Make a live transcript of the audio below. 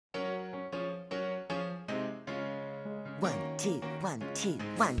1, 2, 1, 2,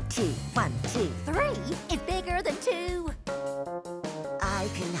 1, 2, 1, 2. 3 is bigger than 2. I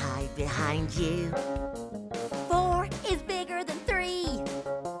can hide behind you. 4 is bigger than 3.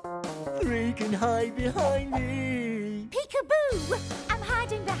 3 can hide behind me. Peekaboo! I'm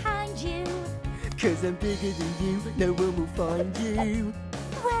hiding behind you. 'Cause I'm bigger than you, no one will find you.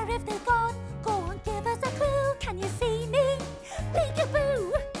 Where have they gone? Go on, give us a clue. Can you see me?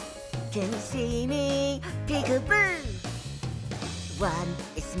 Peekaboo! Can you see me? Peekaboo! 1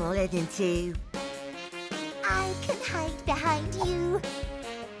 is smaller than 2. I can hide behind you.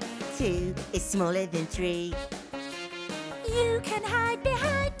 2 is smaller than 3. You can hide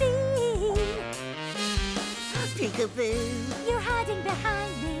behind me. Peekaboo! You're hiding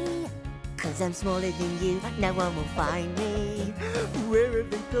behind me. 'Cause I'm smaller than you, no one will find me. Where have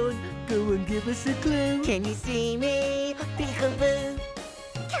they gone? Go and give us a clue. Can you see me? Peekaboo!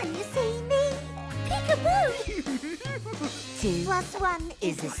 Can you see me? Peekaboo! 2 Plus 1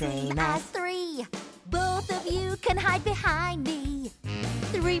 is the same as 3. Both of you can hide behind me.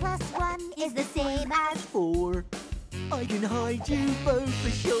 3 plus 1 is the same as 4. I can hide you both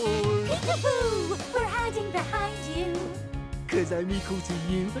for sure. Peekaboo! We're hiding behind you. 'Cause I'm equal to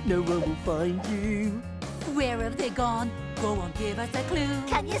you, no one will find you. Where have they gone? Go on, give us a clue.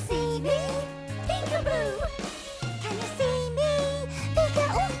 Can you see me? Peekaboo! Can you see me?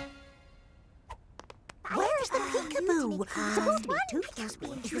 Peekaboo! Where's the peekaboo? Supposed to be 2 plus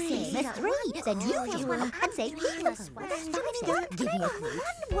 1 is the same as 3. Then you plus 1 and say peekaboo. That's too many words. Give me a clue.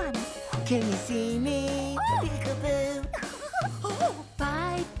 1. Can you see me? Peekaboo!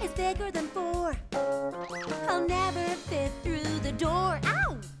 5 is bigger than 4. I'll never fit through the door.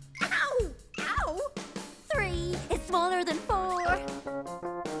 Ow! Ow! Ow! 3 is smaller than 4.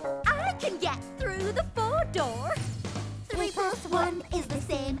 I can get through the 4 door. 3 plus 1 is the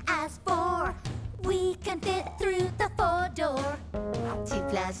same as 4. We can fit through the 4 door. 2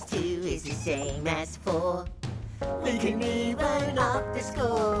 plus 2 is the same as 4. We can even up the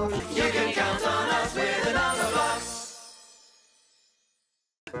score. You can count on us with the Numberblocks.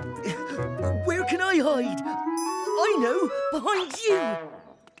 Where can I hide? I know, behind you.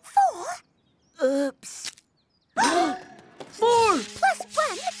 4 Oops. 4 plus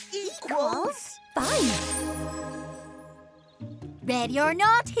 1 equals 5. Ready or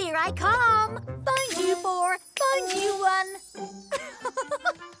not, here I come. Find you 4, find you 1.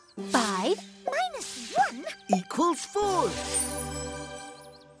 5 minus 1 equals 4.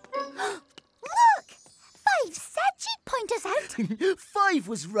 Look! 5 said she'd point us out. 5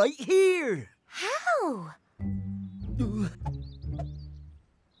 was right here. How?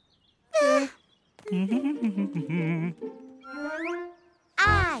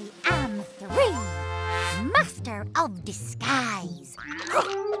 I am 3, master of disguise.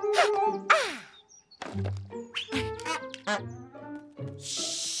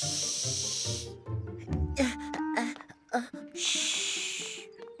 Shh. Shh.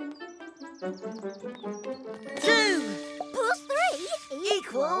 2 Plus 3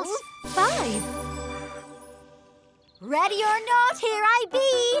 equals 5. Ready or not, here I be.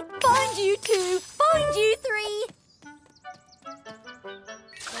 Find you 2, find you 3.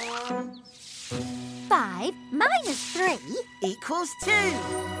 5 minus 3 equals 2.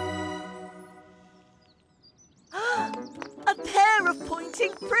 A pair of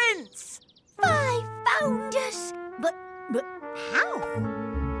pointing prints. 5 found us. But How?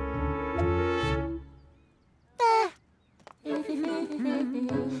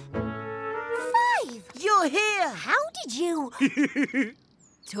 5. you're here. How did you?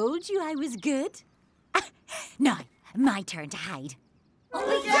 Told you I was good. Now, my turn to hide.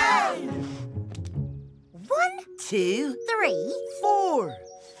 Yay! 1, 2, 3. 4.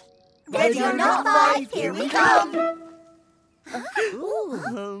 Ready or not, 5, here we come. Ooh.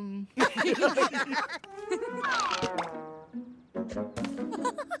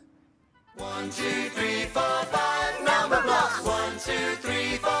 1, 2, 3, 4, 5 Numberblocks. 1, 2,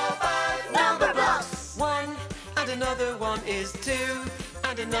 3, 4, 5 Numberblocks. 1 and another 1 is 2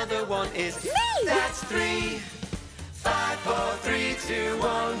 and another 1 is Me! That's 3. 5, 4, 3, 2,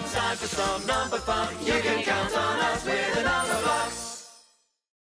 1. Time for some number fun. You can count on us with the Numberblocks.